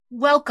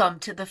Welcome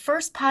to the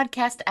first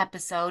podcast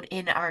episode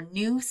in our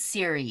new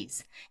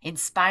series,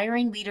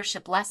 Inspiring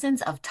Leadership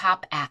Lessons of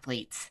Top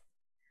Athletes.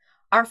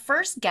 Our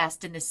first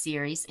guest in the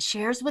series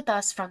shares with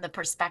us from the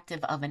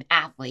perspective of an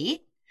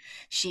athlete.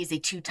 She's a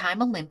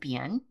two-time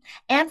Olympian,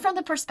 and from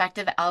the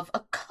perspective of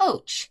a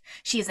coach.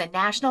 She is a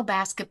National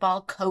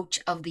Basketball Coach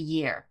of the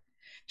Year.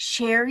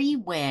 Sherry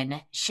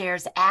Winn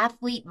shares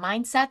athlete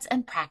mindsets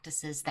and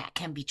practices that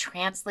can be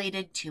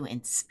translated to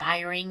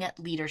inspiring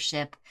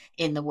leadership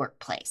in the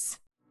workplace.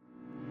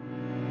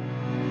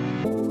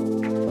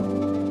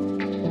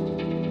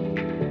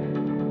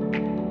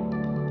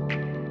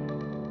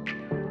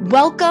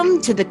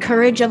 Welcome to the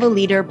Courage of a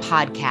Leader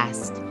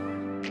podcast.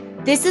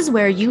 This is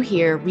where you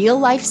hear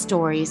real-life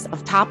stories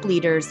of top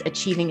leaders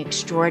achieving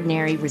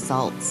extraordinary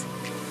results.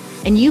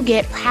 And you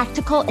get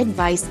practical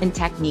advice and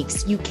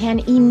techniques you can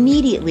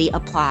immediately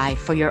apply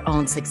for your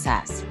own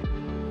success.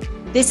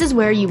 This is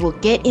where you will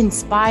get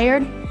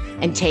inspired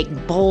and take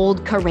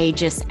bold,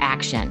 courageous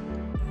action.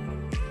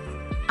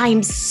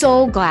 I'm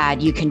so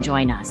glad you can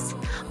join us.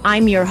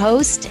 I'm your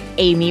host,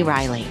 Amy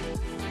Riley.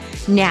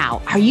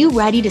 Now, are you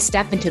ready to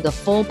step into the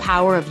full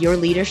power of your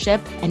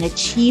leadership and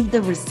achieve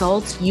the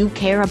results you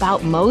care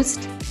about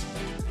most?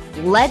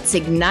 Let's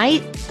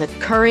ignite the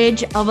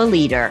courage of a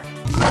leader.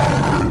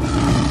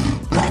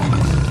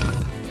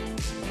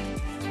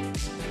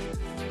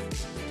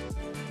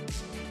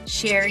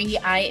 Sherry,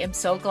 I am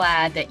so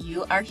glad that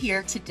you are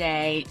here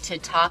today to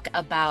talk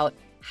about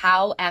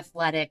how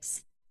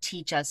athletics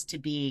teach us to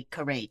be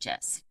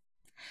courageous.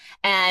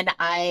 And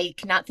I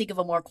cannot think of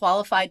a more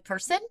qualified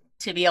person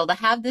to be able to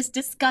have this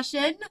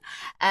discussion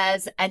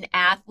as an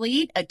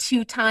athlete, a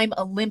two-time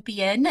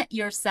Olympian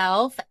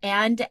yourself,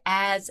 and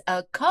as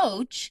a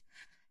coach,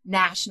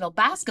 National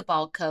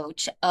Basketball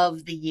Coach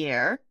of the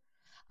Year.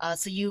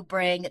 So you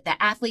bring the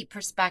athlete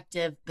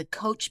perspective, the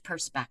coach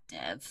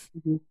perspective.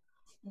 Mm-hmm.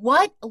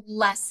 What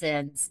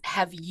lessons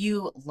have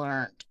you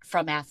learned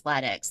from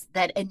athletics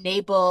that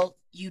enable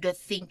you to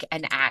think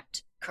and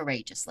act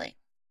courageously?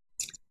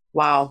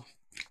 Wow.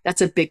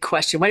 That's a big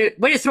question. Way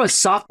to throw a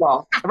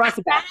softball right off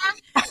the bat.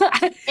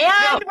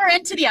 And we're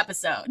into the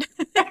episode.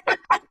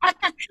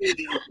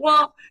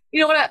 Well,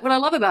 what I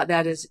love about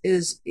that is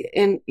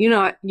and you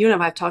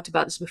and I've talked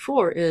about this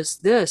before, is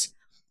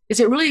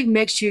it really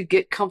makes you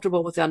get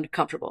comfortable with the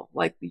uncomfortable,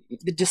 like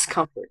the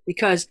discomfort,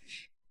 because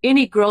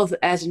any growth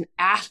as an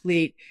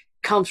athlete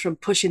comes from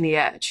pushing the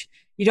edge.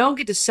 You don't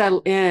get to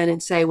settle in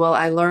and say, well,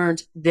 I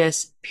learned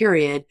this,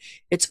 period.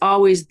 It's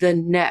always the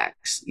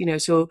next,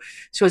 so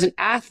as an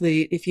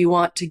athlete, if you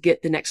want to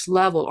get the next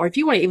level, or if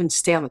you want to even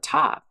stay on the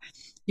top,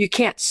 you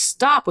can't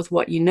stop with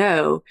what you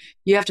know.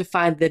 You have to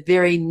find the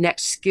very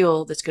next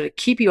skill that's going to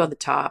keep you on the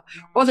top,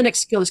 or the next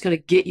skill that's going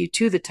to get you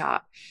to the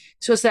top.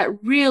 So it's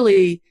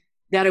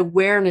that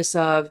awareness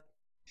of,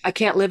 I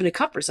can't live in a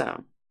comfort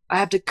zone. I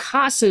have to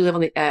constantly live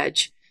on the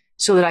edge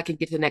so that I can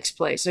get to the next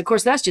place. And of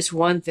course, that's just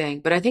one thing,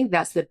 but I think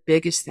that's the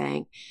biggest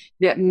thing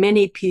that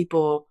many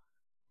people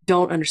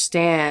don't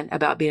understand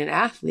about being an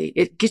athlete.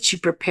 It gets you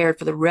prepared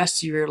for the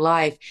rest of your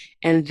life,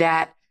 and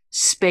that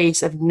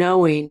space of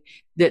knowing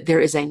that there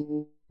is a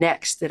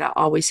next that I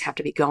always have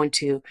to be going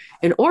to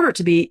in order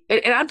to be,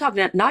 and I'm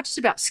talking not just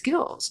about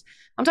skills.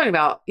 I'm talking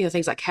about,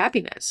 things like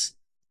happiness.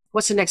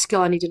 What's the next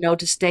skill I need to know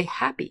to stay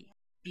happy?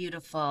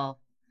 Beautiful.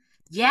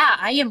 Yeah,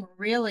 I am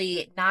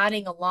really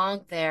nodding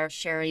along there,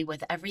 Sherry,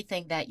 with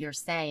everything that you're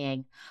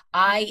saying.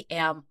 I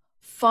am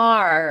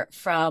far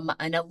from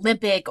an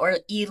Olympic or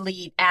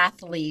elite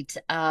athlete,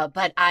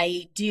 but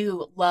I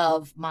do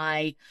love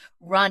my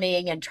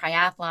running and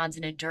triathlons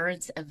and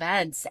endurance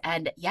events.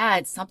 And yeah,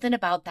 it's something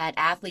about that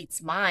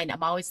athlete's mind.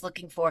 I'm always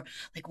looking for,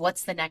 like,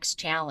 what's the next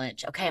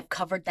challenge? Okay, I've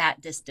covered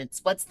that distance.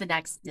 What's the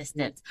next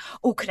distance?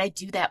 Oh, could I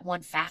do that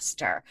one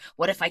faster?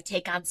 What if I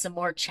take on some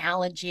more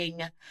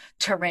challenging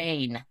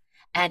terrain?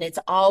 And it's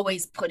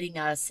always putting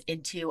us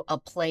into a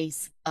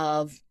place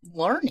of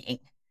learning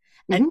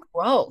and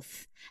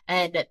growth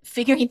and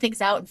figuring things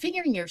out and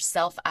figuring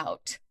yourself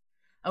out.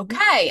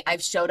 Okay,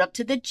 I've showed up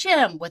to the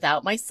gym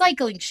without my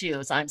cycling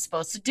shoes. I'm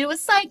supposed to do a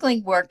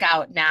cycling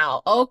workout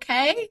now.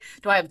 Okay,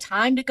 do I have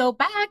time to go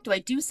back? Do I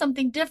do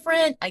something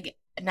different?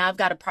 Now I've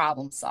got to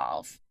problem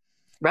solve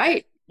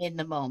Right. in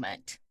the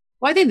moment.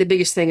 Well, I think the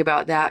biggest thing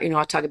about that,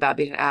 I talk about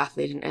being an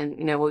athlete, and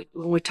when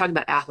we talk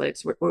about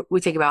athletics, we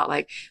think about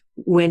like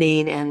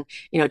winning and,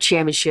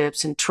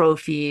 championships and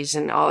trophies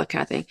and all that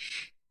kind of thing.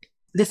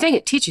 The thing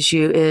it teaches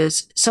you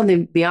is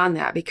something beyond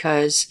that,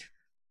 because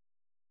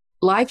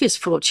life is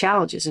full of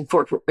challenges. And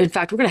in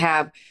fact, we're going to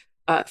have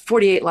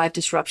 48 life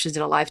disruptions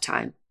in a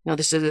lifetime.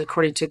 This is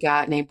according to a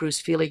guy named Bruce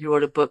Feely, who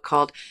wrote a book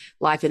called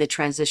Life in the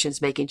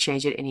Transitions, Making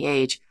Change at Any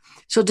Age.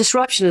 So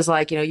disruption is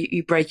like,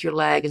 you break your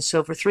leg. And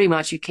so for 3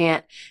 months, you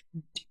can't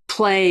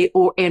play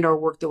or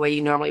work the way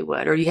you normally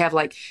would. Or you have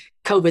like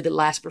COVID that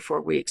lasts for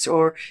 4 weeks,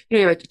 or, you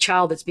have a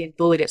child that's being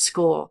bullied at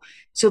school.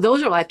 So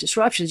those are life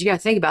disruptions. You got to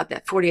think about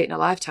that, 48 in a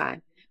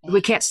lifetime.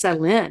 We can't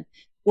settle in.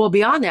 Well,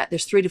 beyond that,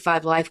 there's 3 to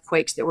 5 life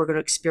quakes that we're going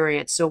to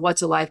experience. So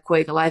what's a life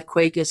quake? A life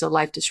quake is a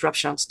life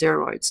disruption on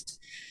steroids.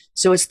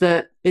 So it's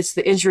the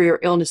injury or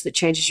illness that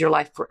changes your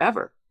life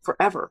forever,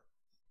 forever.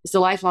 It's the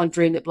lifelong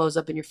dream that blows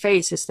up in your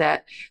face. It's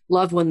that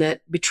loved one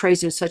that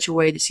betrays you in such a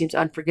way that seems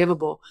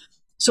unforgivable.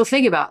 So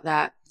think about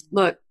that.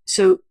 Look,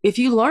 so if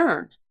you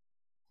learn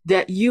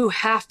that you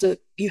have to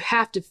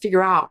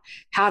figure out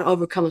how to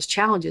overcome those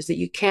challenges that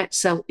you can't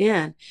settle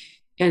in,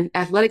 and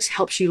athletics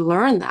helps you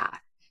learn that.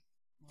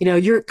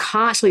 You're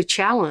constantly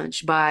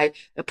challenged by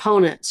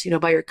opponents,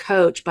 by your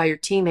coach, by your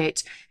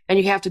teammates, and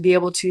you have to be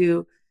able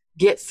to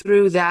get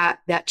through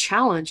that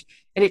challenge.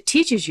 And it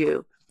teaches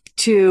you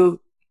to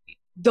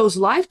those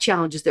life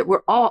challenges that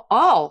we're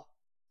all,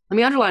 let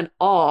me underline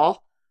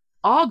all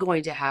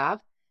going to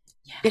have.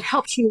 Yeah. It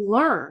helps you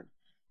learn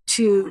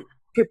to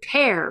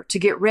prepare, to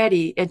get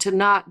ready, and to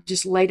not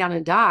just lay down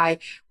and die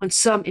when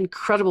some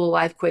incredible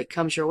life quake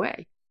comes your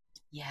way.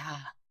 Yeah.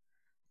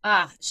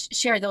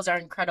 Sherry, those are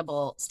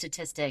incredible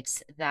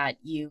statistics that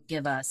you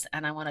give us.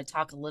 And I want to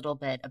talk a little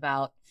bit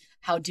about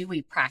how do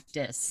we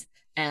practice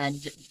and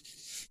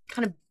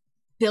kind of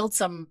build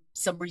some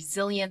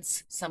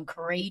resilience, some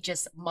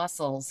courageous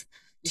muscles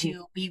Mhm.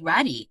 to be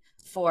ready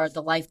for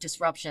the life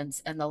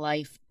disruptions and the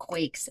life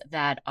quakes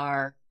that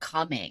are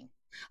coming.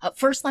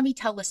 First, let me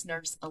tell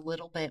listeners a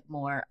little bit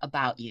more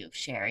about you,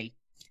 Sherry.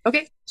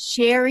 Okay.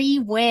 Sherry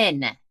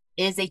Winn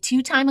is a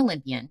two-time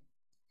Olympian,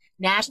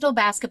 National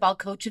Basketball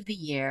Coach of the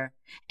Year,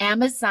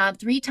 Amazon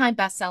three-time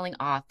best-selling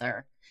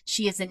author.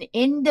 She is an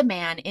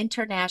in-demand,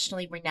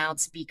 internationally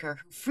renowned speaker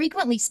who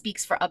frequently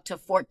speaks for up to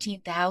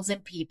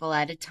 14,000 people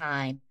at a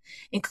time,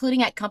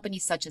 including at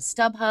companies such as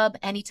StubHub,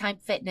 Anytime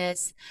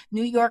Fitness,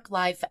 New York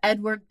Life,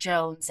 Edward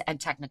Jones, and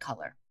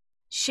Technicolor.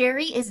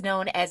 Sherry is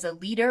known as a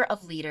leader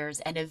of leaders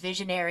and a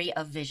visionary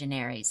of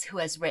visionaries who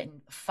has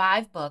written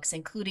 5 books,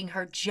 including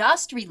her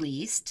just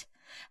released,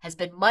 has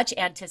been much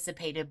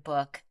anticipated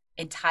book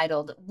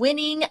entitled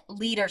Winning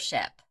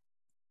Leadership.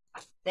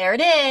 There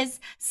it is,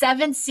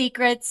 7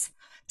 Secrets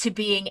to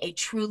Being a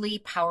Truly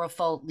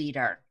Powerful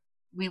Leader.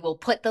 We will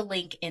put the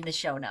link in the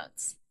show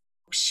notes.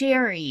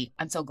 Sherry,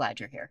 I'm so glad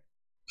you're here.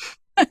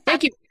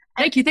 Thank you.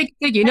 Thank you. Thank you.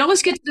 Thank you. Now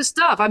let's get to the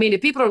stuff. I mean,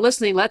 if people are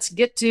listening, let's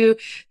get to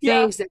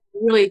Yeah. things that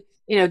really,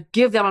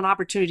 give them an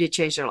opportunity to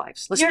change their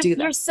lives. Let's You're do you're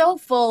that. so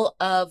full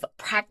of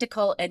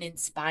practical and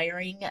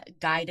inspiring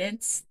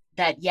guidance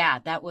that yeah,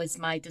 that was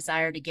my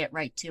desire to get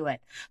right to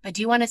it. But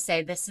do you want to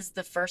say this is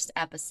the first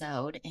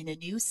episode in a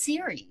new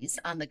series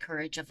on the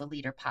Courage of a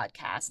Leader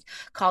podcast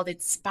called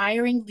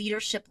Inspiring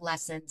Leadership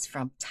Lessons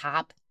from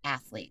Top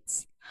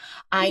Athletes.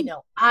 I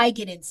know I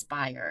get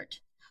inspired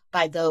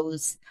by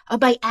those,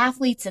 by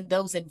athletes and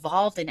those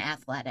involved in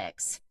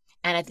athletics.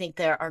 And I think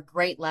there are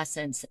great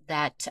lessons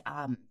that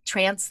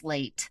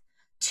translate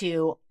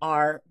to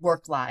our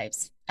work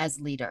lives as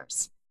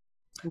leaders.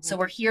 So Mhm.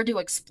 we're here to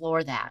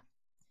explore that.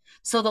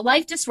 So the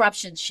life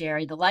disruptions,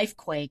 Sherry, the life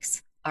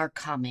quakes are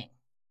coming.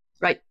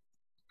 Right.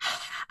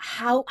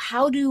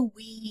 How do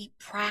we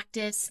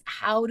practice?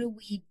 How do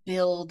we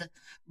build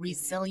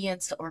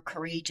resilience or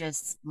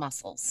courageous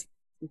muscles?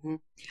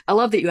 Mhm. I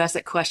love that you asked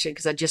that question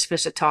because I just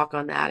finished a talk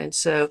on that. And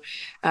so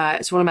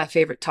it's one of my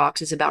favorite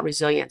talks is about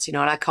resilience, and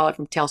I call it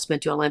from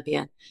tailspin to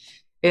Olympian.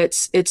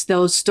 It's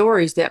those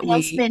stories that we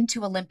Tailspin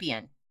to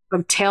Olympian.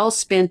 from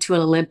tailspin to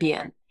an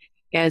Olympian.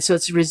 And so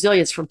it's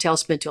resilience from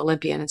tailspin to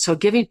Olympian. And so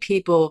giving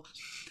people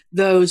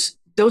those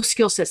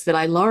skill sets that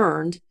I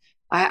learned,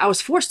 I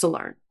was forced to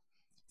learn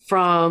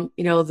from,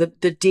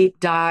 the deep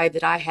dive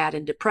that I had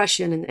in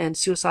depression and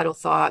suicidal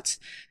thoughts,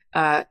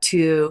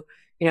 to,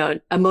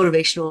 a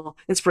motivational,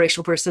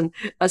 inspirational person,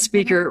 a Mhm.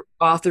 speaker,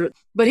 author.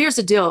 But here's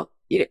the deal.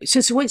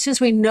 Since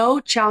we know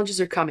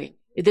challenges are coming,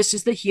 this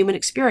is the human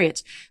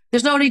experience.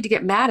 There's no need to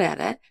get mad at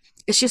it.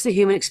 It's just a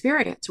human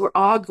experience. We're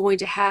all going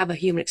to have a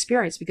human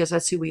experience because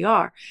that's who we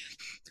are.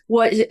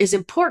 What is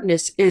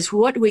important is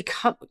what we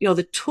come,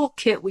 the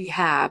toolkit we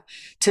have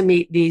to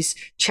meet these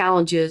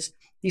challenges,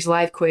 these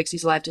life quakes,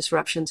 these life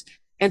disruptions.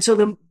 And so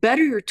the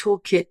better your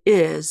toolkit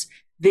is,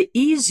 the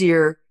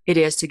easier it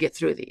is to get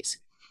through these.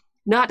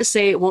 Not to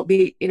say it won't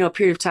be, a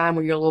period of time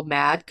where you're a little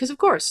mad, because of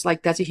course,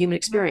 like that's a human Mhm.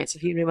 experience, a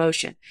human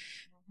emotion.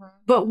 Mhm.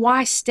 But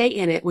why stay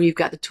in it when you've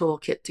got the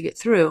toolkit to get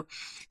through?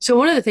 So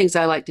one of the things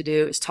I like to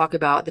do is talk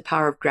about the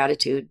power of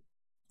gratitude.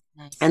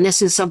 Nice. And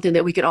this is something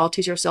that we could all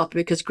teach ourselves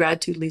because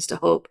gratitude leads to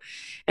hope.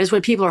 And it's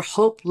when people are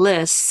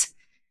hopeless,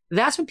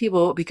 that's when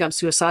people become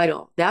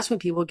suicidal. That's when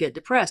people get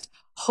depressed.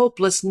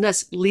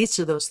 Hopelessness leads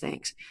to those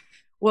things.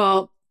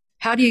 Well,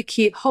 how do you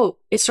keep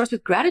hope? It starts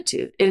with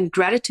gratitude. And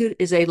gratitude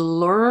is a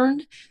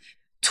learned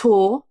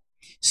tool.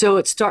 So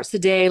it starts the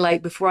day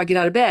like before I get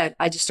out of bed,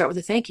 I just start with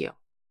a thank you.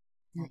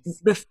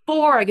 Nice.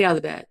 Before I get out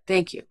of the bed,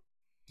 thank you.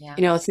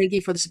 Yeah. Thank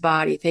you for this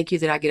body. Thank you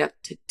that I get up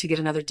to get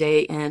another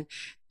day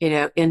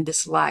in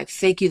this life.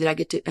 Thank you that I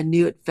get to a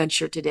new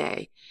adventure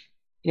today.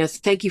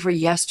 Thank you for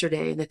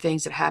yesterday and the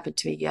things that happened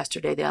to me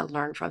yesterday that I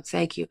learned from.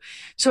 Thank you.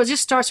 So it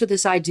just starts with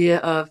this idea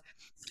of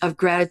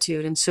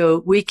gratitude. And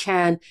so we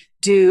can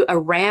do a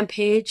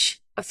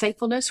rampage of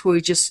thankfulness where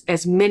we just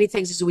as many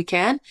things as we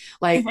can,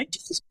 like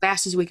just as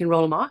fast as we can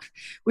roll them off.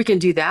 We can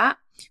do that.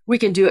 We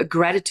can do a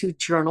gratitude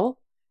journal.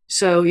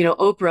 So, you know,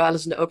 Oprah, I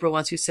listened to Oprah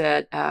once who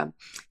said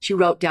she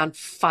wrote down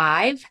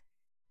 5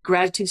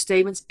 gratitude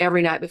statements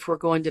every night before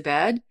going to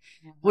bed,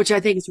 Mhm. which I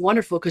think is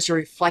wonderful because you're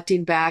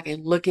reflecting back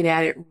and looking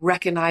at it,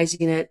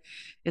 recognizing it.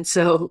 And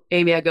so,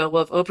 Amy, I go,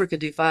 well, if Oprah can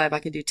do 5, I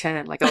can do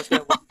 10. Like I was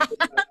going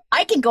to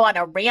I can go on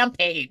a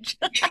rampage.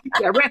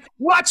 yeah,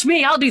 watch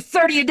me, I'll do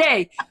 30 a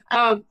day.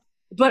 Um,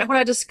 but what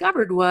I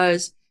discovered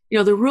was, you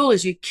know, the rule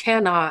is you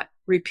cannot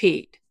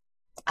repeat.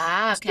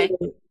 Ah, So okay.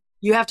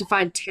 you have to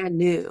find 10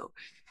 new.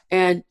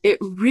 And it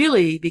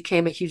really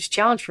became a huge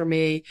challenge for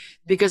me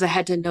because I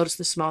had to notice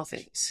the small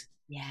things,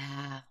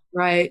 Yeah.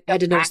 right? I The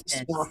had to notice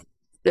the small,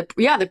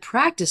 practice. the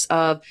practice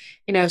of,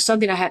 you know,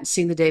 something I hadn't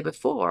seen the day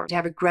before, to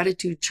have a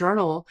gratitude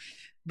journal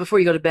before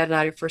you go to bed at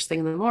night or first thing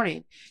in the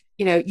morning.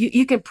 You know,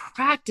 you can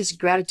practice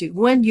gratitude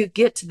when you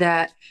get to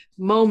that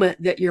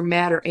moment that you're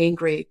mad or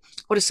angry.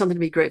 What is something to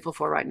be grateful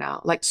for right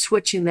now? Like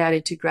switching that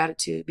into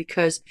gratitude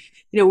because,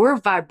 you know, we're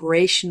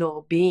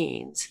vibrational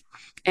beings.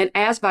 And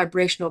as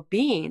vibrational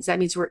beings, that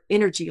means we're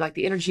energy, like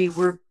the energy,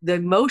 we're the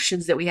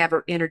emotions that we have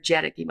are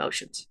energetic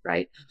emotions,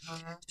 right?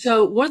 Mhm.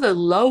 So one of the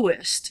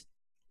lowest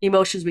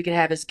emotions we can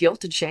have is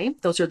guilt and shame.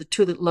 Those are the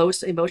two of the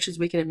lowest emotions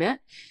we can admit.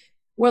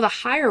 One of the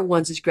higher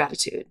ones is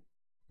gratitude.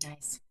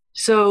 Nice.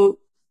 So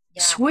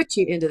Yeah.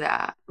 switching into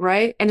that,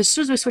 right? And as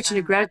soon as we switch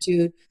into Yeah.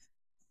 gratitude,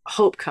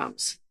 hope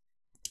comes.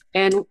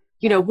 And,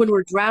 you know, Yeah. when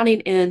we're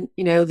drowning in,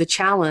 you know, the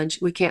challenge,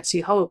 we can't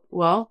see hope.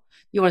 Well,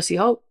 you want to see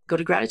hope, go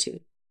to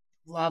gratitude.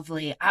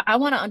 Lovely. I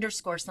want to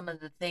underscore some of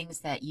the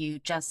things that you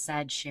just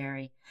said,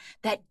 Sherry,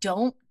 that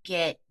don't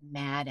get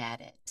mad at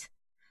it.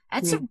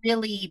 That's a Mm-hmm.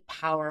 really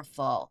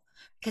powerful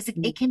because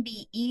it can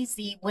be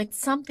easy when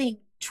something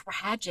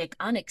tragic,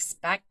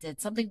 unexpected,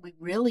 something we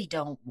really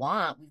don't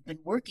want, we've been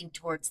working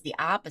towards the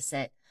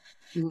opposite,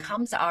 Mm-hmm.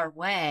 comes our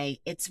way.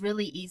 It's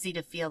really easy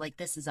to feel like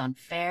this is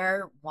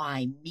unfair.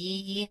 Why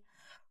me?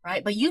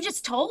 Right? But you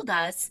just told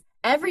us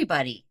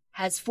everybody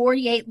has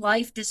 48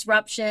 life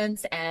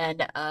disruptions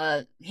and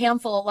a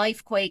handful of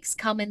life quakes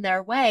coming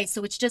their way.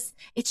 So it's just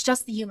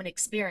the human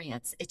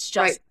experience. It's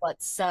Right. just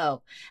what's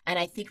so. And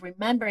I think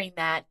remembering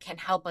that can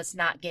help us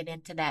not get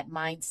into that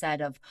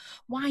mindset of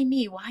why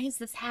me? Why is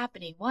this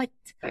happening? Right.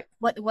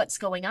 What's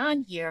going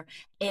on here?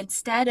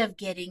 Instead of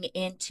getting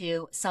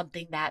into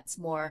something that's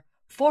more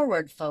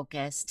forward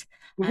focused.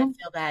 I Mm-hmm.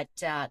 feel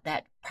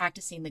that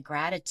practicing the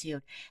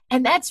gratitude,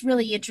 and that's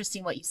really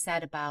interesting what you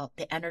said about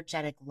the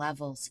energetic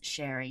levels,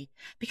 Sherry,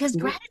 because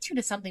Mm-hmm. gratitude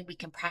is something we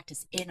can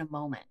practice in a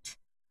moment.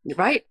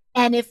 Right.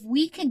 And if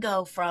we can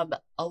go from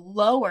a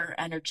lower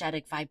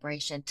energetic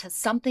vibration to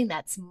something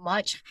that's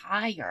much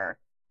higher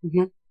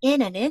Mm-hmm.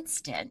 in an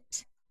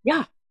instant,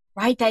 Yeah.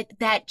 right?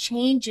 That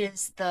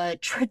changes the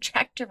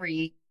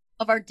trajectory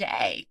of our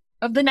day,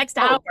 of the next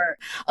Oh, hour,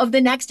 of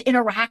the next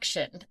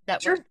interaction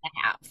that we're sure. going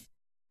to have.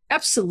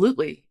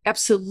 Absolutely.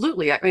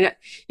 Absolutely. I mean,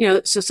 you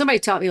know, so somebody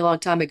taught me a long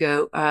time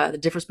ago the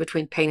difference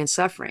between pain and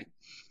suffering.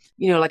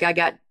 You know, like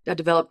I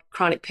developed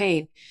chronic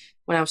pain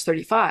when I was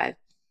 35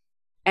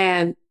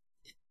 and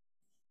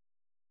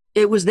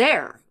it was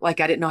there. Like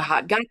I didn't know how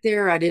it got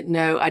there. I didn't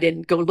know, I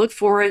didn't go look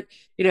for it.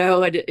 You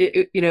know,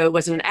 you know, it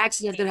wasn't an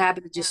accident that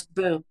happened. It Yeah. just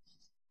boom.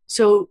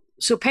 So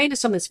pain is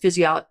something that's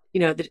you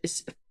know, that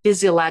is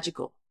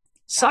physiological.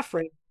 Yeah.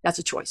 Suffering, that's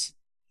a choice.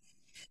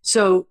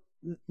 So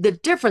the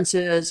difference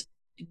is,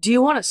 do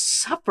you want to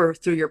suffer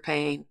through your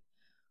pain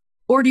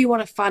or do you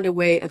want to find a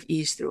way of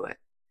ease through it?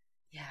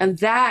 Yeah. And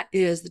that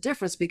is the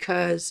difference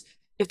because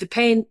if the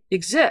pain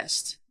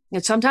exists,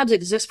 and sometimes it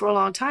exists for a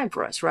long time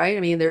for us, right? I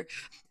mean,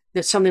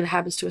 there's something that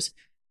happens to us.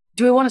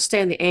 Do we want to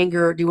stay in the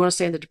anger? Do we want to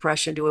stay in the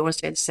depression? Do we want to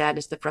stay in the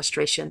sadness, the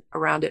frustration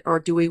around it? Or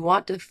do we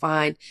want to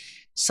find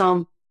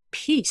some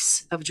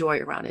piece of joy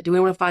around it? Do we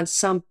want to find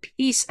some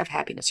piece of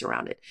happiness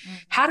around it? Mhm.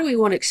 How do we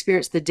want to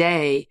experience the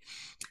day?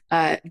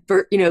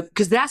 You know,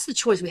 because that's the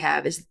choice we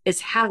have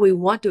is how we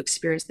want to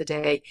experience the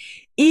day,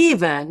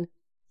 even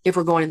if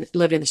we're going and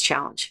living in this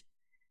challenge.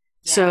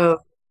 Yeah. So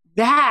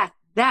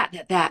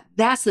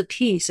that's the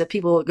piece that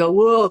people go,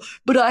 whoa,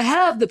 but I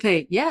have the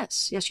pain.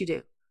 Yes, yes, you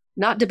do.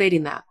 Not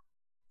debating that.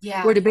 We're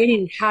Yeah.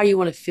 debating how you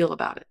want to feel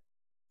about it.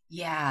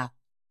 Yeah.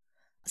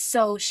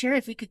 So, Sherry,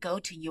 if we could go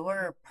to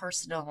your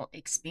personal Mhm.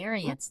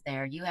 experience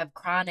there, you have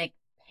chronic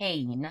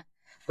pain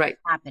Right.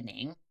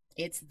 happening.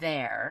 It's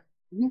there.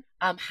 Mhm.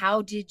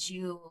 How did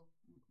you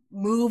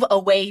move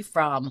away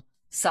from Mhm.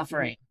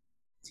 suffering?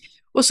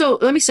 Well, so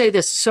let me say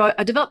this. So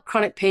I developed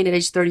chronic pain at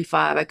age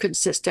 35. I couldn't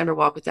sit, stand, or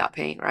walk without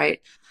pain,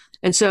 right?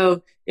 And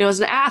so, you know, as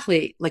an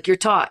athlete, like you're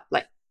taught,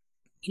 like,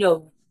 you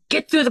know,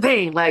 get through the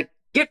pain, like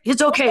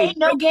it's No pain, okay.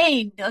 no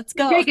gain. Let's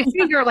You go. break a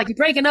finger, like you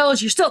break a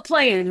nose, you're still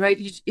playing, right?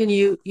 And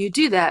you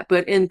do that.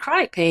 But in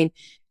chronic pain,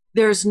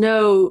 there's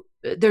no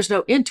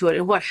into it.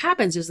 And what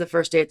happens is the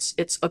first day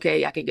it's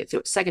okay, I can get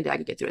through it. Second day, I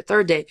can get through it.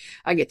 Third day,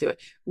 I can get through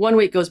it. 1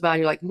 week goes by and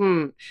you're like,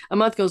 A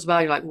month goes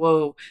by, you're like,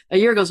 whoa. A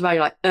year goes by,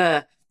 you're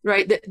like,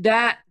 right.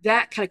 That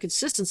kind of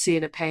consistency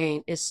in a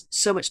pain is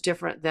so much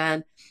different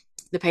than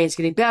the pain's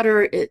getting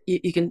better.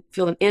 You can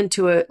feel an end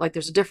to it, like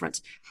there's a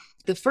difference.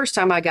 the first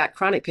time I got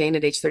chronic pain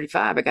at age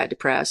 35, I got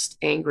depressed,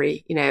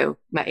 angry,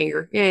 my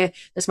anger. Yeah,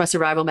 that's my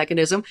survival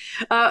mechanism.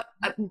 And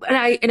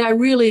I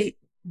really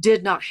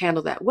did not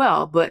handle that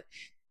well. But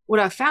what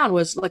I found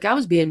was like I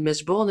was being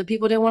miserable and the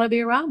people didn't want to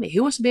be around me.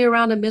 Who wants to be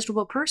around a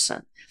miserable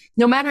person?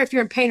 No matter if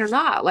you're in pain or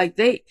not, like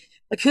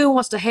who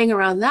wants to hang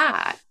around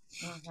that?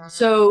 Mhm.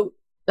 So,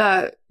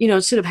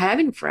 instead of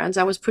having friends,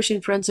 I was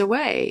pushing friends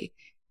away.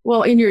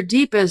 Well, in your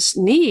deepest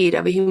need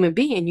of a human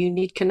being, you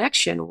need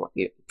connection.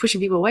 Pushing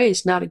people away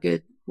is not a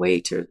good way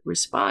to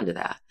respond to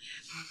that.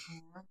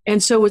 Mhm.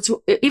 And so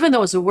even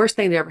though it's the worst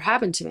thing that ever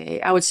happened to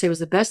me, I would say it was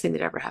the best thing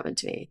that ever happened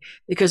to me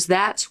because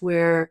that's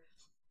where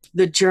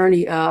the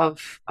journey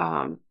of,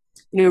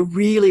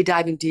 really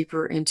diving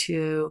deeper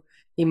into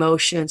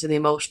emotions and the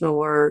emotional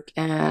work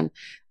and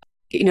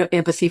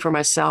empathy for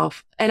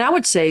myself. And I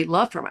would say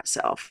love for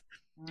myself,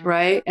 Mhm.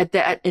 right? At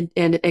that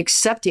and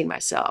accepting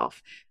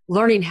myself,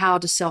 learning how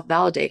to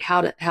self-validate,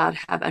 how to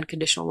have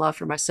unconditional love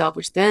for myself,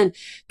 which then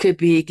could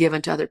be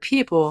given to other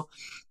people.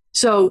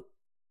 So,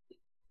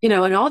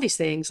 and all these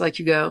things, like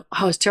you go,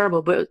 oh, it's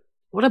terrible, but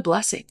what a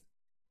blessing.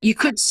 You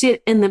could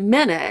sit in the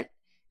minute,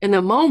 in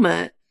the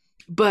moment,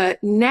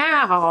 but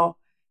now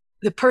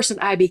the person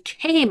I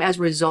became as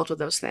a result of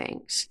those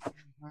things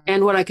Mhm.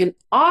 and what I can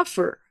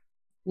offer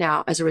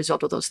now as a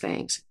result of those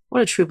things.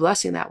 What a true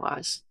blessing that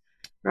was,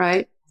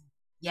 right?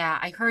 Yeah,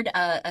 I heard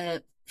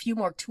a few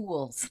more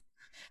tools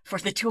for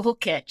the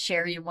toolkit,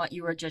 Sherry, and what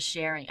you were just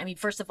sharing. I mean,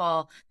 first of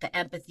all, the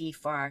empathy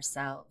for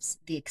ourselves,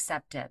 the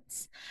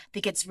acceptance. I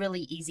think it's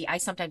really easy. I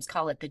sometimes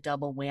call it the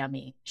double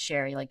whammy,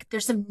 Sherry. Like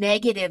there's some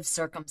negative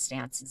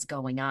circumstances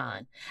going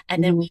on,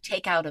 and then Mm-hmm. we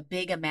take out a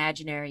big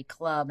imaginary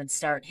club and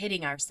start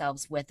hitting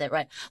ourselves with it,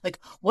 right? Like,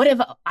 what if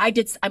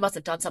I must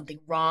have done something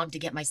wrong to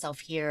get myself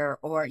here,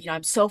 or,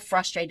 I'm so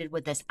frustrated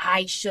with this.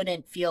 I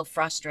shouldn't feel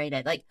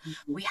frustrated. Like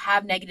we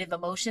have negative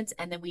emotions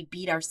and then we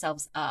beat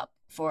ourselves up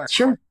for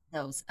Sure.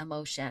 those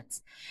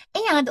emotions.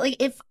 And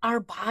like if our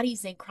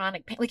body's in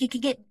chronic pain, like we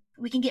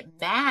can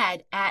get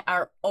mad at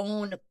our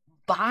own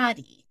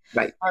body,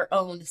 Right. our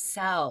own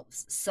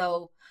selves.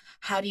 So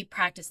how do you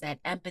practice that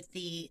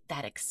empathy,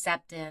 that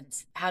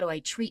acceptance? How do I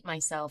treat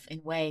myself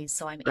in ways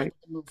so I'm Right. able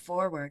to move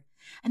forward?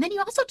 And then you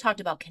also talked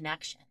about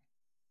connection,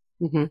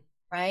 Mm-hmm.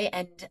 right?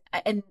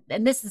 And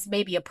this is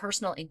maybe a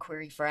personal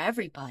inquiry for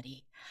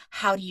everybody.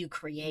 How do you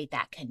create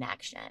that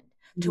connection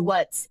to Mm-hmm.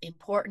 what's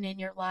important in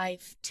your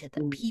life, to the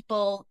Mm-hmm.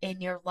 people in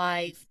your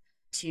life,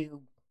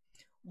 to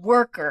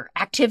work or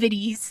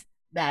activities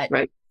that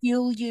Right.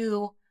 fuel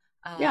you?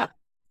 Yeah.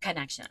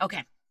 Connection.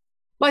 Okay.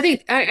 Well, I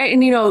think,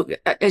 and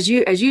as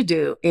you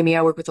do, Amy,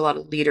 I work with a lot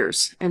of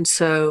leaders, and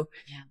so,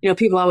 Yeah.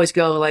 people always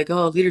go like,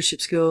 "Oh,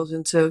 leadership skills,"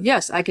 and so,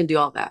 yes, I can do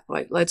all that.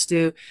 Like, let's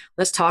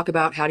talk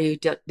about how do you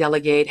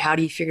delegate, how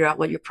do you figure out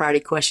what your priority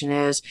question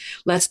is.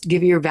 Let's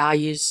give you your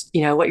values,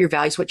 what your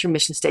values, what your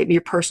mission statement,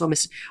 your personal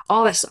mission,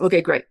 all that stuff.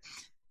 Okay, great.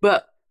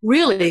 But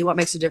really, what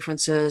makes a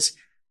difference is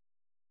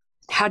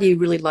how do you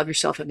really love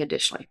yourself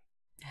unconditionally?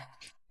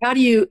 How do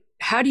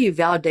you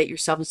validate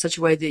yourself in such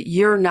a way that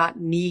you're not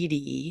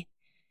needy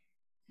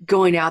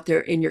going out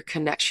there in your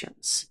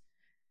connections,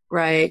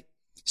 right?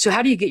 So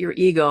how do you get your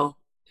ego,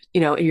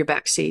 in your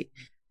back seat?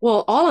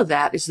 Well, all of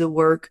that is the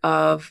work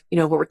of,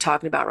 what we're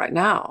talking about right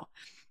now.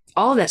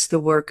 All of that's the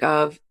work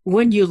of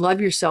when you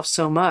love yourself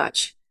so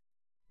much,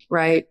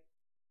 right?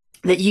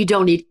 That you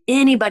don't need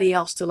anybody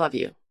else to love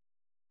you.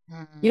 You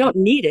Mm, don't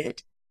need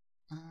it,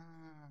 mm,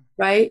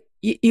 right?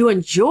 You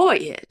enjoy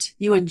it.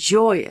 You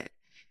enjoy it.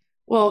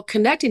 Well,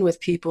 connecting with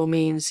people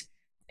means,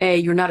 A,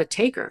 you're not a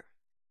taker,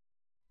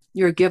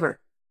 you're a giver.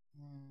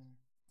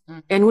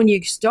 mm, And mhm. when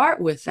you start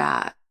with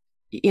that,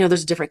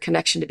 there's a different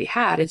connection to be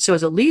had. And so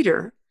as a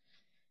leader,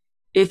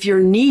 if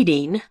you're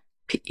needing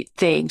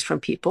things from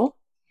people,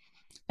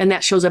 and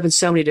that shows up in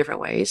so many different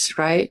ways,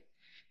 right?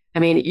 I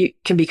mean, you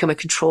can become a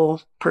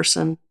control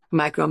person,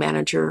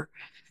 micromanager.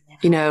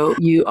 Yeah.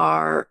 You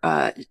are,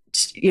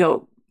 you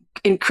know,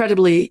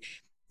 incredibly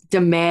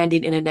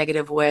demanding in a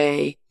negative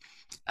way.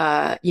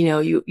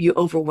 You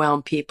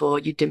overwhelm people,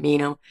 you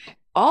demean them.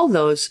 All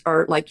those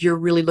are like you're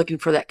really looking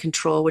for that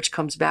control, which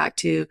comes back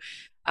to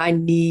I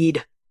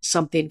need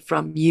something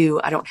from you.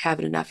 I don't have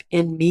it enough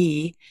in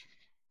me.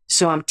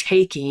 So I'm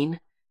taking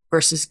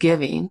versus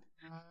giving,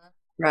 Mhm.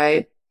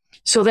 right?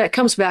 So that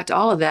comes back to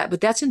all of that,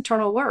 but that's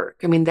internal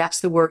work. I mean,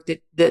 that's the work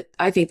that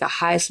I think the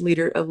highest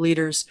leader of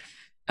leaders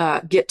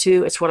get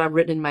to. It's what I've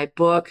written in my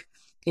book,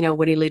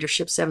 Winning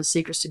Leadership: 7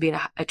 Secrets to Being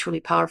a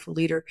Truly Powerful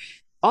Leader.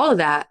 All of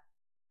that,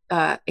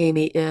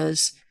 Amy,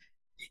 is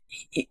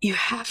you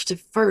have to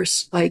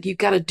first, like, you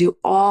got to do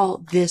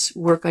all this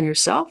work on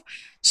yourself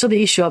so that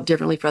you show up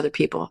differently for other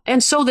people.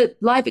 And so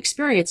that life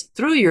experience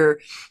through your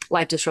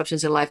life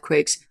disruptions and life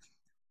quakes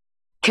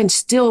can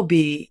still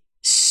be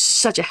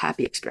such a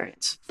happy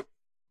experience.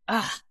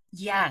 Ah,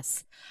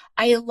 yes.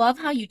 I love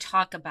how you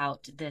talk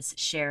about this,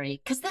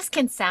 Sherry, because this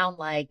can sound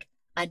like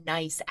a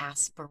nice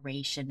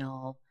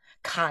aspirational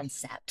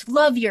concept.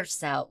 Love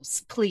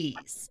yourselves,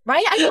 please.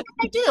 Right?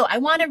 I do. I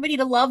want everybody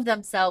to love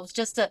themselves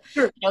just to,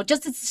 Sure.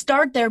 just to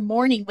start their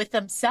morning with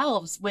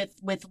themselves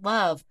with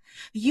love.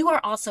 You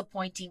are also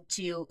pointing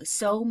to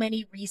so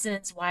many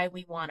reasons why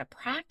we want to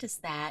practice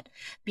that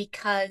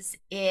because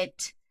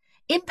it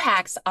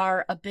impacts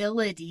our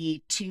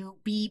ability to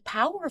be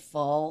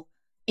powerful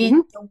in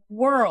Hmm. the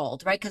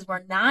world, right? Because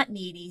we're not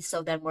needy,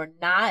 so then we're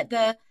not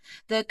the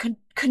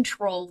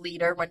control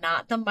leader, we're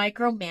not the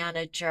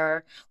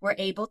micromanager. We're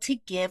able to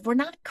give. We're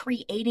not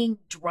creating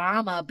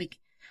drama.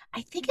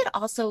 I think it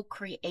also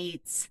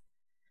creates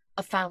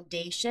a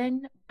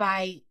foundation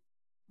by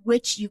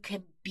which you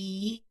can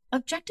be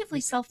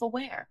objectively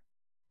self-aware.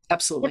 If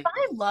Absolutely.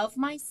 I love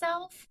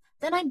myself,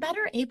 then I'm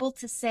better able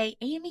to say,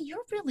 Amy,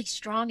 you're really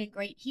strong and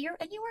great here,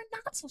 and you are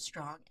not so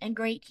strong and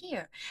great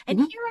here. And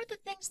Hmm. here are the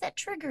things that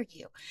trigger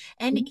you.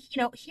 And, Hmm.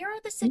 here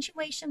are the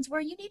situations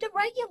where you need to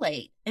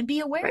regulate and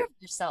be aware Right. of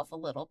yourself a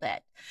little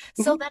bit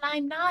so Hmm. that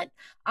I'm not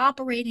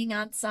operating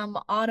on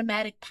some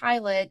automatic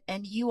pilot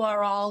and you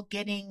are all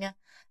getting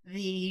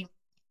the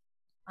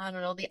I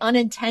don't know, the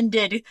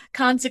unintended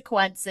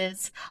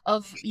consequences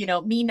of,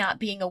 me not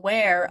being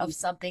aware of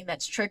something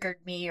that's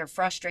triggered me or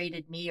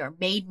frustrated me or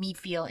made me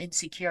feel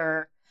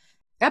insecure.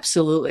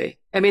 Absolutely.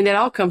 I mean, that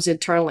all comes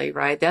internally,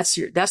 right? That's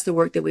the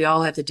work that we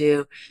all have to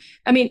do.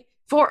 I mean,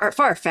 for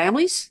our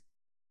families,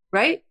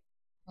 right?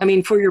 I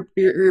mean, for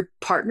your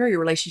partner, your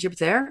relationship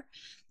there,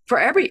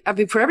 I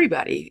mean, for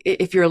everybody.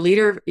 If you're a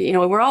leader,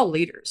 we're all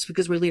leaders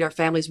because we lead our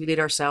families, we lead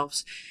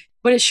ourselves,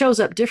 but it shows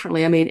up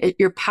differently. I mean,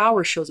 your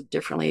power shows up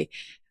differently.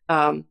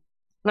 When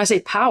I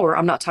say power,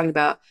 I'm not talking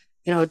about,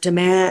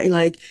 demand,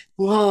 like,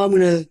 well, I'm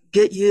going to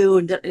get you.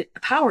 And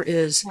power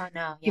is Oh,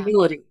 no, yeah.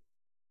 humility.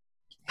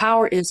 Yeah.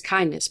 Power is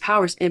kindness.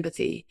 Power is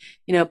empathy.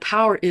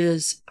 Power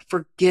is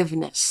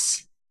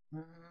forgiveness,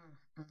 Mhm.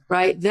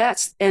 right?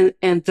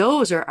 And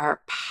those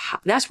are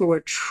that's where we're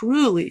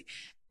truly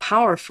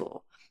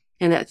powerful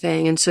in that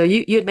thing. And so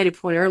you had made a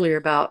point earlier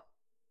about,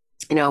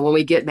 when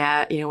we get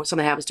mad, when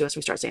something happens to us,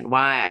 we start saying,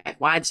 why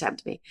this happened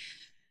to me?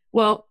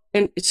 Well,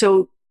 and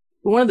so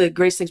one of the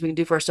greatest things we can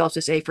do for ourselves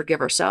is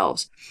forgive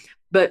ourselves,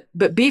 but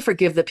B,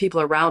 forgive the people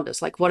around us,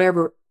 like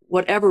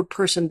whatever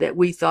person that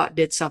we thought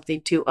did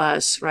something to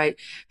us, right?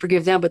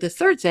 Forgive them. But the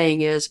third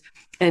thing is,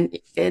 and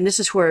this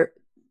is where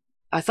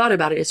I thought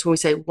about it, is when we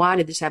say, why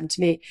did this happen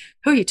to me?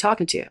 Who are you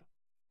talking to?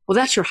 Well,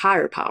 that's your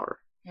higher power.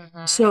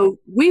 Mhm. So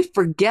we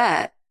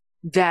forget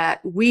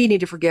that we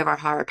need to forgive our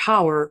higher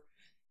power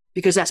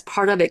because that's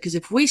part of it. Because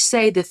if we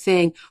say the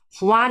thing,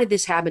 why did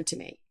this happen to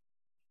me?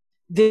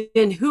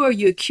 Then who are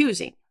you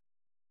accusing?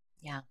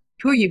 Yeah.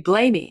 Who are you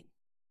blaming?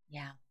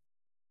 Yeah.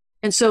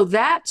 And so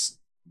that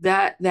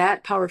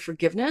power of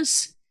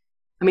forgiveness.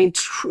 I mean,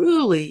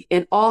 truly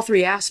in all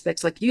three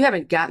aspects, like you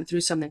haven't gotten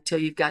through something until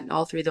you've gotten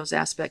all three of those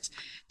aspects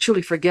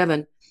truly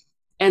forgiven.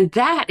 And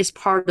that is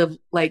part of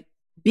like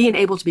being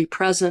able to be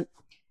present,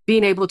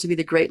 being able to be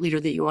the great leader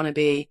that you want to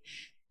be,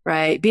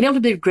 right? Being able to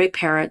be a great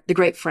parent, the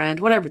great friend,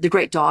 whatever, the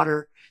great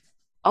daughter,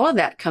 all of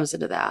that comes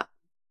into that.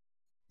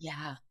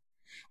 Yeah.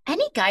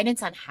 Any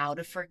guidance on how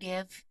to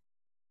forgive?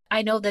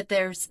 I know that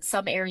there's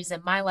some areas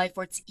in my life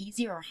where it's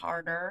easier or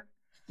harder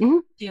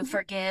Mhm. to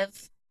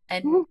forgive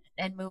Mhm.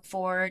 and move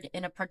forward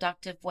in a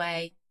productive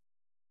way.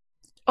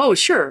 Oh,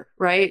 sure,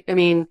 right? I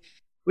mean,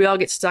 we all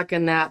get stuck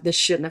in that. This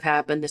shouldn't have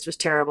happened. This was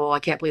terrible. I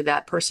can't believe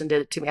that person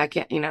did it to me. I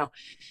can't.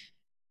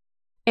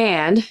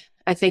 And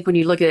I think when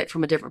you look at it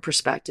from a different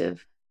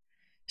perspective,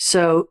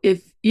 so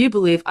if you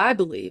believe, I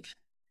believe,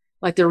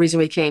 like the reason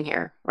we came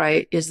here,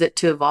 right, is that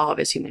to evolve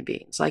as human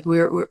beings. Like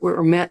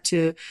we're meant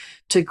to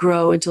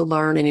grow and to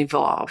learn and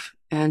evolve,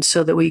 and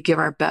so that we give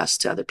our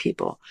best to other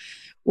people.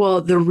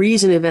 Well, the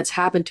reason events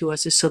happen to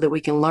us is so that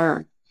we can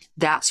learn.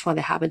 That's why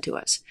they happen to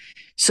us.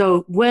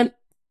 So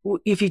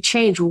if you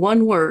change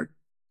one word,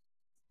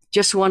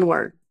 just one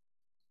word,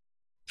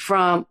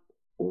 from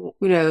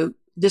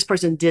this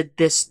person did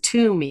this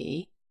to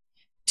me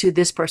to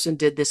this person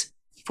did this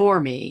for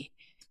me,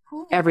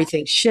 Ooh,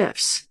 everything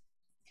shifts,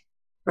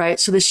 right?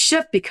 So the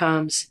shift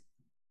becomes,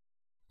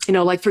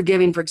 like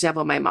forgiving, for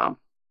example, my mom.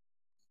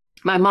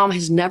 My mom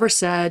has never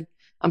said,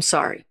 I'm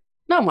sorry,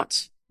 not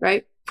once,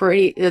 right? For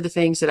any of the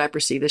things that I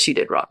perceive that she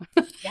did wrong.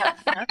 yep,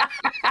 yep,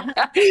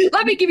 yep.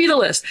 Let me give you the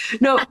list.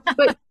 No,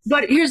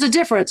 but here's the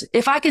difference.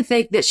 If I can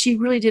think that she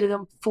really did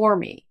them for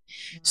me.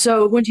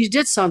 So when she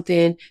did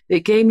something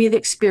that gave me the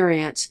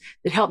experience,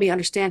 that helped me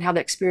understand how the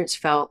experience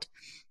felt,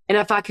 and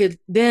if I could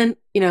then,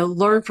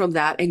 learn from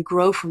that and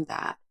grow from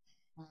that,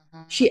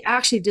 Mhm. she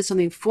actually did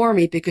something for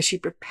me because she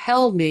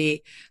propelled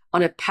me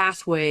on a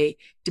pathway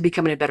to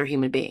becoming a better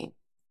human being.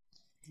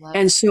 Love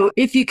And that. so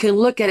if you can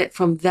look at it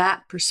from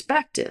that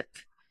perspective,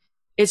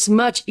 it's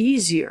much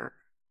easier.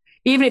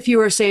 Even if you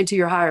were saying to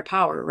your higher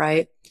power,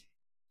 right?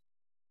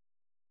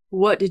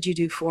 What did you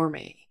do for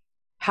me?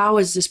 How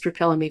is this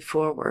propelling me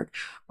forward?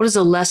 What is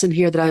a lesson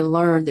here that I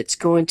learned that's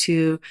going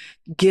to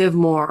give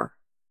more,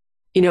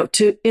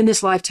 to in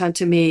this lifetime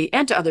to me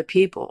and to other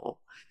people?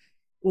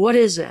 What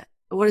is it?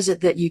 What is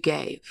it that you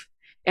gave?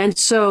 And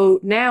so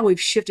now we've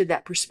shifted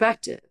that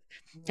perspective.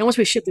 And Yeah. once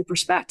we shift the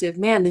perspective,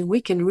 man, then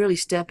we can really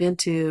step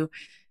into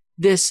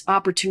this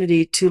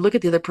opportunity to look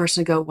at the other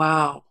person and go,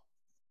 wow,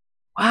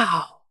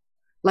 wow.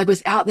 Like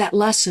without that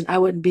lesson, I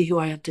wouldn't be who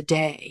I am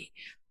today.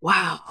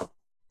 Wow.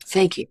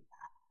 Thank you.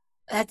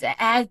 That's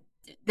as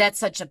that's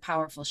such a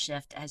powerful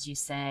shift, as you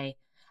say,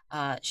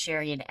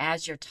 Sherry. And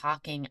as you're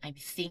talking, I'm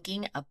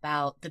thinking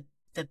about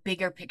the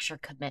bigger picture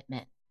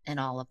commitment in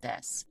all of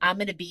this. I'm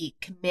going to be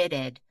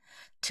committed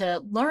to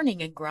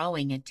learning and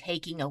growing and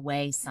taking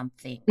away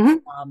something Hmm.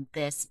 from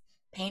this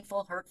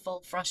painful,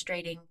 hurtful,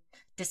 frustrating, Hmm.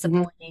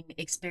 disappointing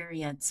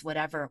experience,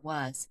 whatever it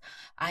was.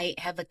 I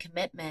have a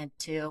commitment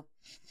to,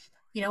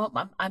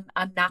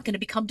 I'm not going to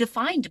become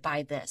defined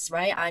by this,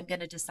 right? I'm going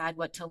to decide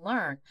what to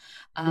learn.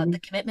 Hmm. The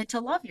commitment to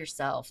love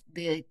yourself,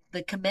 the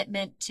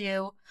commitment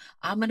to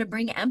I'm going to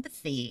bring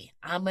empathy.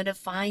 I'm going to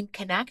find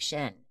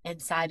connection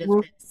inside of Hmm.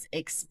 this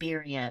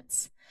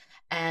experience,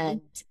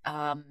 and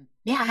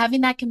yeah,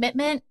 having that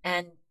commitment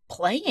and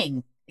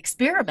playing,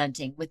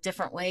 experimenting with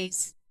different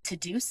ways to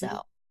do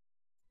so.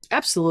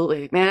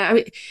 Absolutely, man. I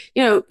mean,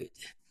 you know,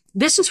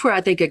 this is where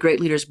I think a great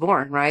leader is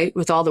born, right?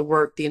 With all the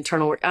work, the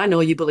internal work. I know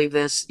you believe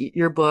this,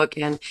 your book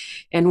and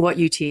what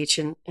you teach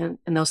and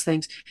those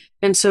things.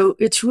 And so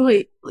it's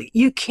really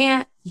you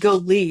can't go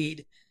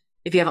lead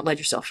if you haven't led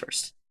yourself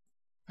first,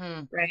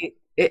 Hmm. right?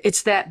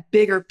 It's that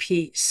bigger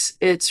piece.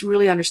 It's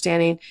really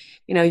understanding,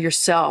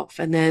 yourself.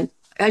 And then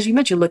as you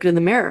mentioned, looking in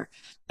the mirror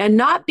and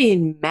not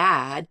being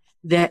mad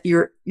that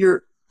you're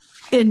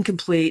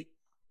incomplete,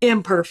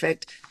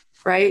 imperfect,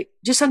 right?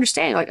 Just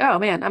understanding, like, oh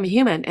man, I'm a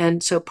human.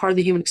 And so part of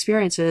the human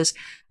experience is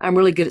I'm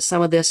really good at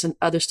some of this and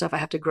other stuff I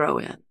have to grow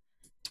in.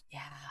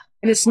 Yeah.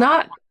 And it's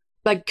not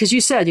like, because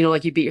you said,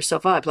 like you beat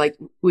yourself up, like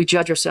we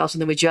judge ourselves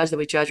and then we judge that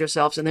we judge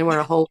ourselves and then we're in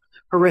a whole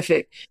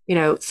horrific,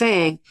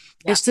 thing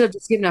Yeah. instead of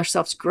just giving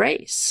ourselves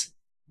grace,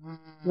 Mm.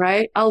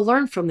 right? I'll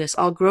learn from this.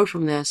 I'll grow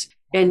from this.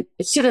 And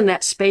sit in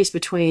that space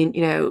between,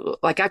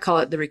 like I call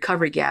it the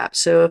recovery gap.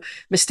 So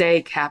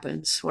mistake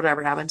happens,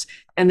 whatever happens.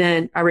 And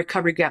then our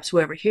recovery gap's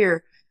way over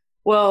here.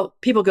 Well,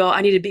 people go,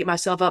 I need to beat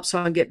myself up so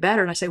I can get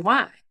better. And I say,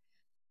 why?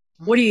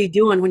 What are Mm. you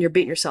doing when you're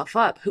beating yourself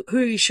up? Who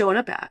are you showing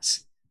up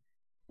as?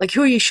 Like,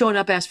 who are you showing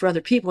up as for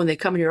other people when they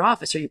come in your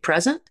office? Are you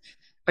present?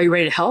 Are you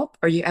ready to help?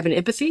 Are you having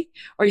empathy?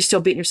 Or are you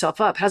still beating yourself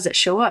up? How does that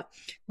show up?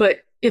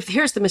 But if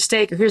here's the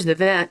mistake or here's the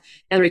event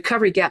and the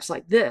recovery gap's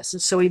like this,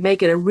 and so we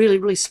make it a really,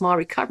 really small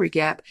recovery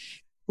gap,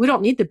 we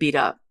don't need to beat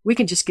up. We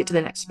can just get to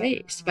the next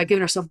phase by Mm.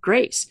 giving ourselves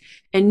grace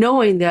and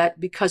knowing that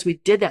because we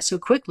did that so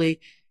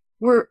quickly,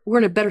 we're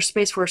in a better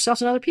space for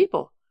ourselves and other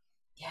people.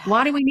 Yeah.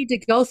 Why do we need to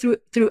go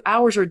through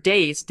hours or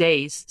days,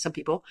 some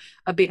people,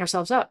 of beating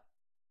ourselves up?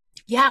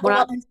 Yeah, We're well,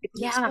 not and get to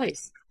the next yeah,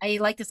 place. I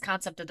like this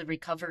concept of the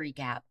recovery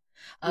gap,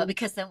 Mhm.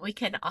 because then we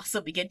can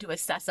also begin to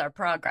assess our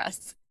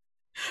progress.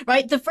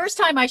 Right? The first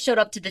time I showed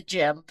up to the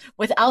gym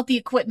without the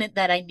equipment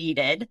that I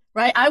needed,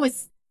 right? I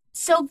was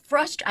so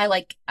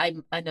frustrated.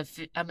 I'm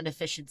an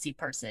efficiency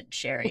person,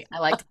 Sherry. I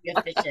like to be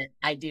efficient.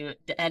 I do,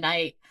 and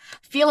I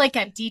feel like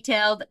I'm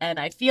detailed, and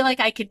I feel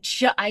like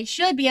I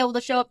should be able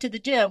to show up to the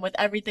gym with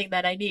everything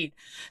that I need.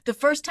 The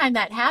first time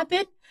that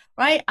happened,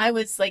 right? I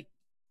was like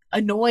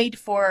annoyed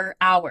for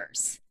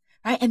hours,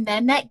 right? And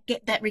then that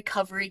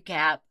recovery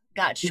gap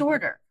got Mhm.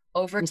 shorter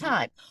over Mhm.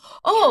 time.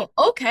 Oh,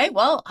 okay.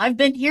 Well, I've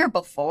been here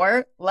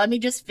before. Let me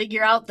just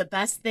figure out the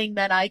best thing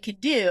that I can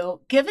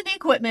do given the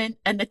equipment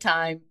and the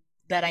time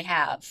that I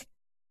have.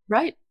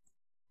 Right.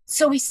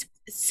 So we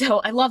so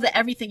I love that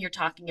everything you're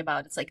talking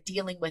about. It's like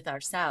dealing with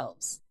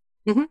ourselves.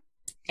 Hmm.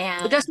 But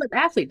And that's what the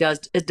athlete does,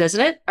 doesn't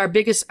it? Our yeah,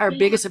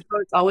 biggest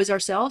approach is always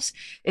ourselves.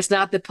 It's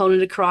not the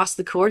opponent across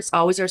the court. It's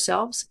always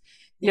ourselves.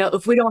 yeah.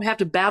 If we don't have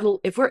to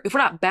battle, if we're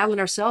not battling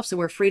ourselves, then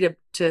we're free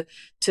to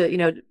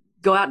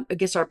go out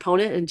against our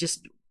opponent and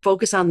just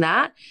focus on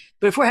that.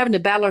 But if we're having to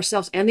battle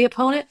ourselves and the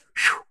opponent,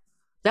 whew,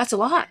 that's a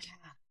lot.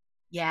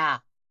 Yeah.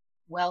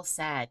 Well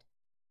said.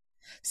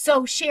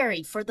 So,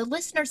 Sherry, for the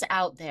listeners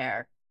out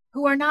there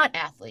who are not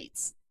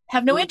athletes,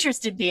 have no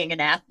interest in being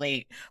an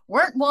athlete,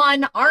 weren't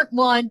one, aren't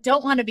one,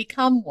 don't want to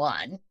become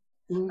one,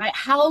 Mhm. right?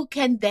 How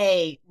can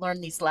they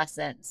learn these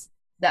lessons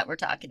that we're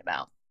talking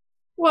about?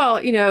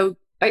 Well, you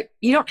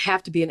don't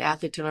have to be an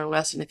athlete to learn a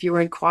lesson. If you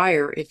were in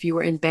choir, if you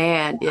were in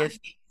band, if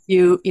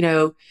even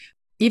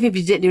if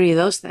you didn't do any of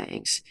those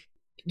things,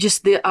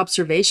 just the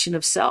observation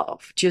of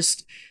self,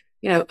 just,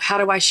 how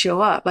do I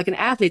show up? Like an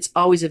athlete's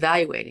always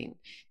evaluating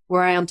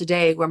where I am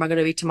today, where am I going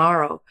to be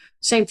tomorrow?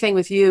 Same thing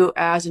with you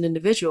as an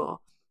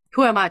individual.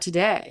 Who am I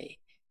today?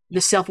 The Yeah.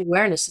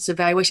 self-awareness, this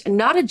evaluation, and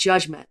not a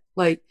judgment.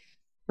 Like,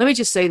 let me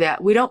just say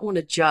that we don't want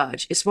to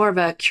judge. It's more of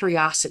a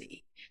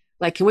curiosity.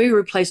 Like, can we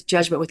replace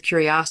judgment with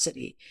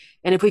curiosity?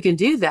 And if we can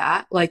do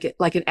that, like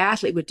an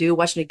athlete would do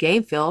watching a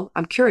game film,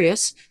 I'm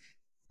curious.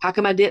 How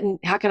can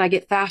I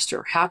get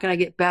faster? How can I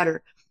get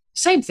better?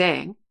 Same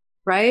thing,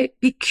 right?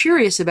 Be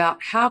curious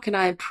about how can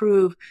I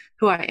improve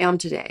who I am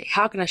today?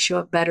 How can I show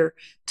up better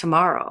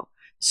tomorrow?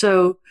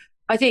 So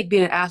I think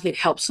being an athlete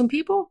helps some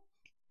people,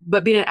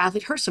 but being an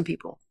athlete hurts some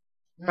people,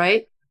 Mm-hmm.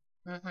 right?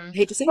 Mm-hmm. I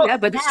hate to say Well,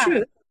 that, but it's yeah.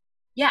 true.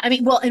 Yeah, I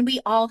mean, well, and we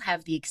all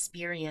have the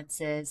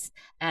experiences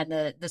and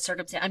the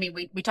circumstance. I mean,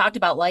 we talked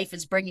about life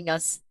is bringing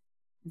us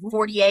Mhm.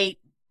 48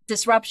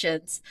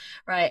 disruptions,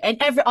 right?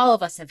 And all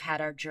of us have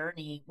had our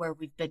journey where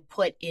we've Mhm. been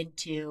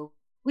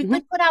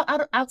put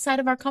outside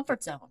of our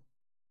comfort zone,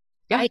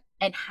 Yeah. right?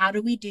 And how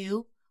do we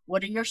do?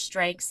 What are your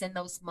strengths in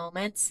those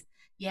moments?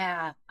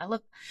 Yeah, I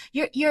love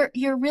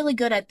you're really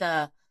good at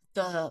the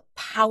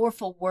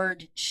powerful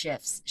word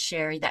shifts,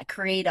 Sherry, that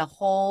create a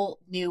whole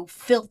new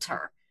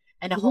filter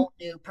and a Mhm. whole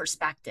new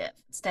perspective.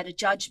 Instead of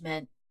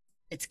judgment,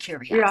 it's Yeah.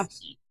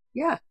 curiosity.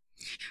 Yeah.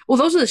 Well,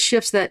 those are the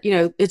shifts that,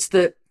 it's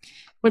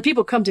when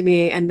people come to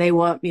me and they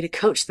want me to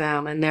coach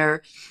them and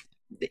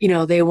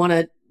they want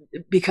to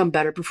become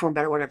better, perform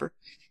better, whatever.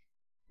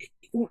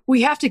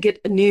 We have to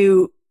get a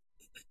new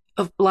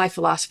of life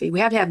philosophy. We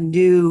have to have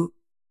new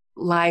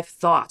life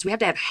thoughts. We have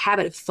to have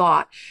habit of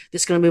thought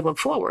that's going to move them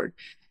forward.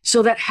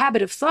 So that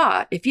habit of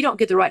thought, if you don't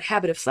get the right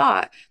habit of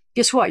thought,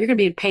 guess what? You're going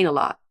to be in pain a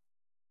lot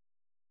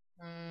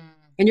Mm,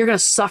 and you're going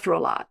to suffer a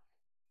lot.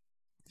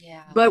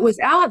 yeah. But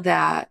without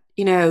that,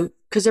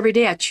 because every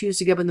day I choose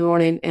to get up in the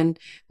morning and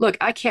look,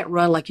 I can't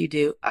run like you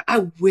do.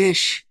 I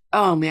wish,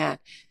 oh man,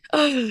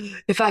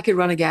 if I could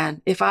run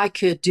again, if I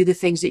could do the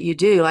things that you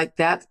do like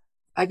that,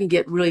 I can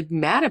get really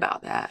mad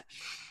about that.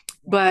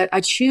 Yeah. But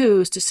I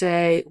choose to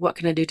say, what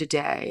can I do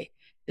today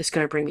that's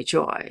going to bring me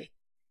joy?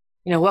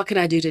 What can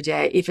I do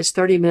today? If it's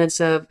 30 minutes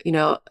of,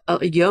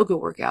 a yoga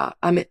workout,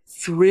 I'm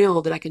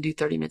thrilled that I can do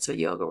 30 minutes of a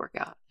yoga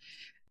workout.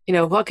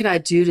 What can I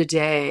do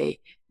today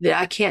that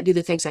I can't do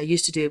the things I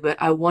used to do,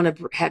 but I want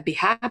to be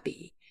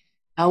happy.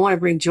 I want to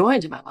bring joy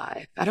into my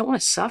life. I don't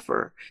want to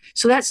suffer.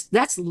 So that's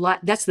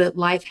the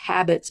life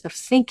habits of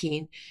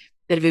thinking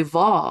that have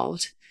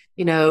evolved,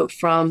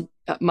 from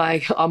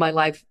my all my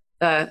life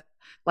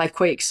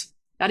quakes.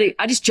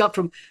 I just jumped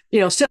from,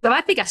 so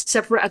I think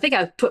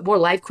I put more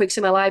life quakes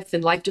in my life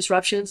than life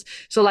disruptions.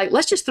 So like,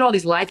 let's just throw all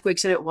these life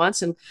quakes in at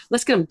once and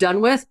let's get them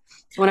done with.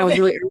 When I was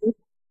really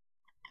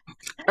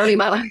early in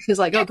my life, it's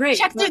like, oh, great.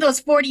 Check through those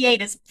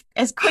 48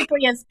 as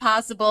quickly as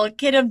possible.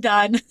 Get them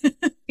done.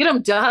 Get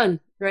them done,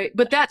 right?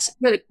 But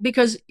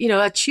because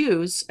I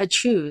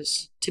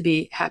choose to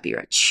be happier.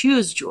 I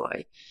choose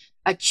joy.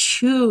 I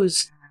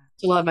choose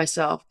to love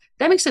myself.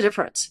 That makes a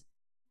difference.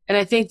 And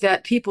I think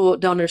that people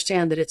don't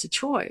understand that it's a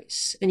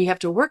choice and you have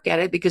to work at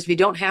it, because if you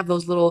don't have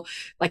those little,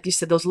 like you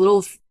said, those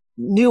little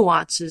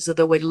nuances of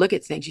the way to look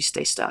at things, you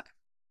stay stuck.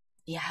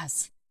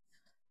 Yes.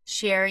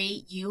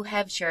 Sherry, you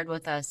have shared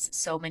with us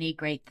so many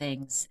great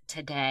things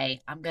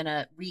today. I'm going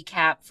to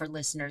recap for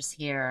listeners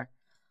here.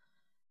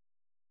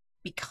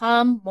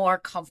 Become more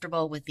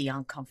comfortable with the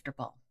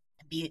uncomfortable.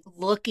 Be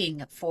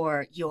looking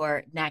for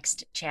your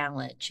next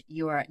challenge,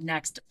 your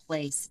next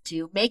place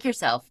to make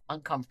yourself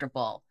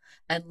uncomfortable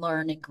and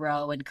learn and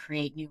grow and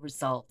create new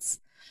results.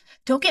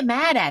 Don't get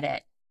mad at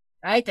it,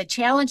 right? The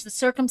challenge, the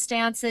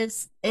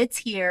circumstances, it's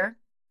here,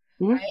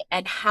 Mhm. right?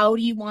 And how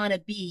do you want to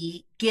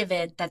be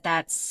given that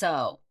that's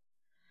so?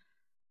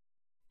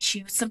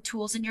 Choose some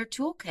tools in your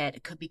toolkit.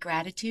 It could be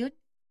gratitude.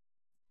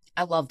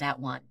 I love that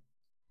one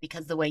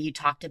because the way you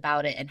talked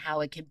about it and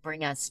how it can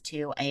bring us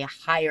to a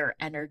higher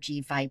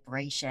energy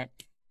vibration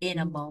in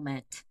a Mhm.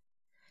 moment.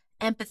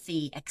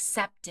 Empathy,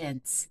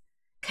 acceptance,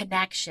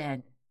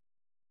 connection,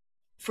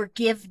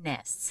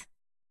 forgiveness,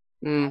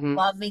 Mhm.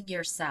 loving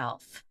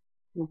yourself.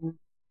 Mhm.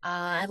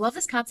 I love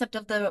this concept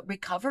of the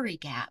recovery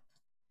gap,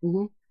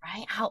 Mhm.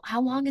 right?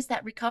 How long is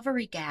that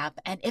recovery gap?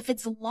 And if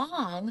it's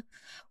long,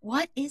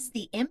 what is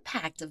the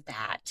impact of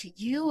that to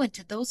you and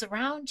to those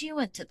around you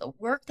and to the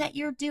work that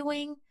you're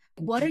doing?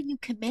 What are Mhm. you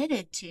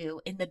committed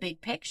to in the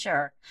big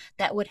picture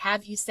that would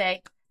have you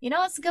say,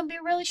 it's going to be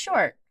a really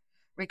short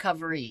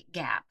recovery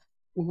gap?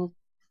 Mhm.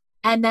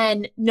 And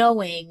then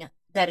knowing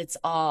that it's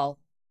all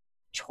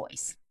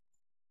choice.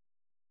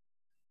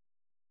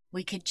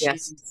 We can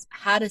Yes. choose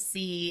how to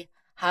see,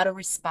 how to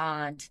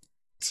respond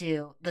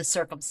to the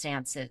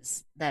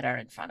circumstances that are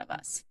in front of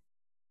us.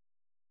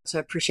 So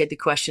I appreciate the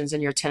questions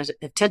and your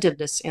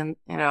attentiveness and,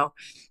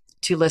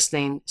 to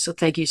listening. So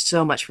thank you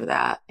so much for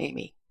that,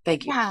 Amy.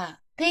 Thank you. Yeah,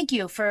 thank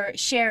you for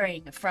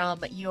sharing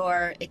from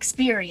your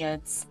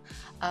experience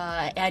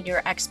and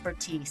your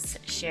expertise,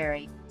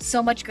 Sherry.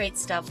 So much great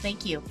stuff.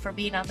 Thank you for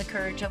being on the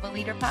Courage of a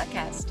Leader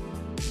podcast.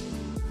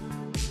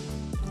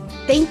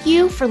 Thank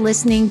you for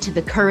listening to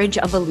the Courage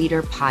of a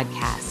Leader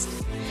podcast.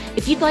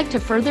 If you'd like to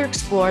further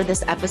explore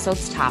this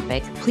episode's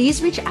topic,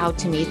 please reach out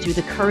to me through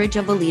the Courage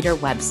of a Leader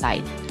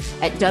website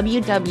at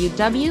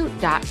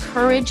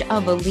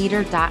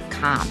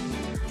www.courageofaleader.com.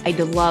 I'd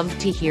love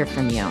to hear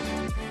from you.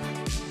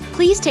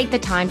 Please take the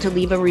time to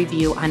leave a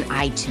review on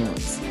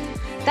iTunes.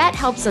 That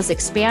helps us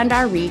expand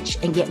our reach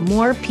and get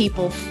more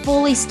people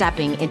fully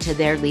stepping into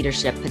their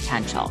leadership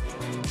potential.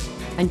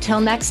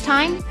 Until next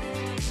time,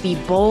 be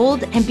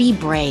bold and be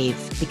brave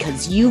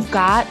because you've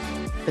got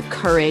the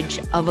courage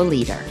of a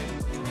leader.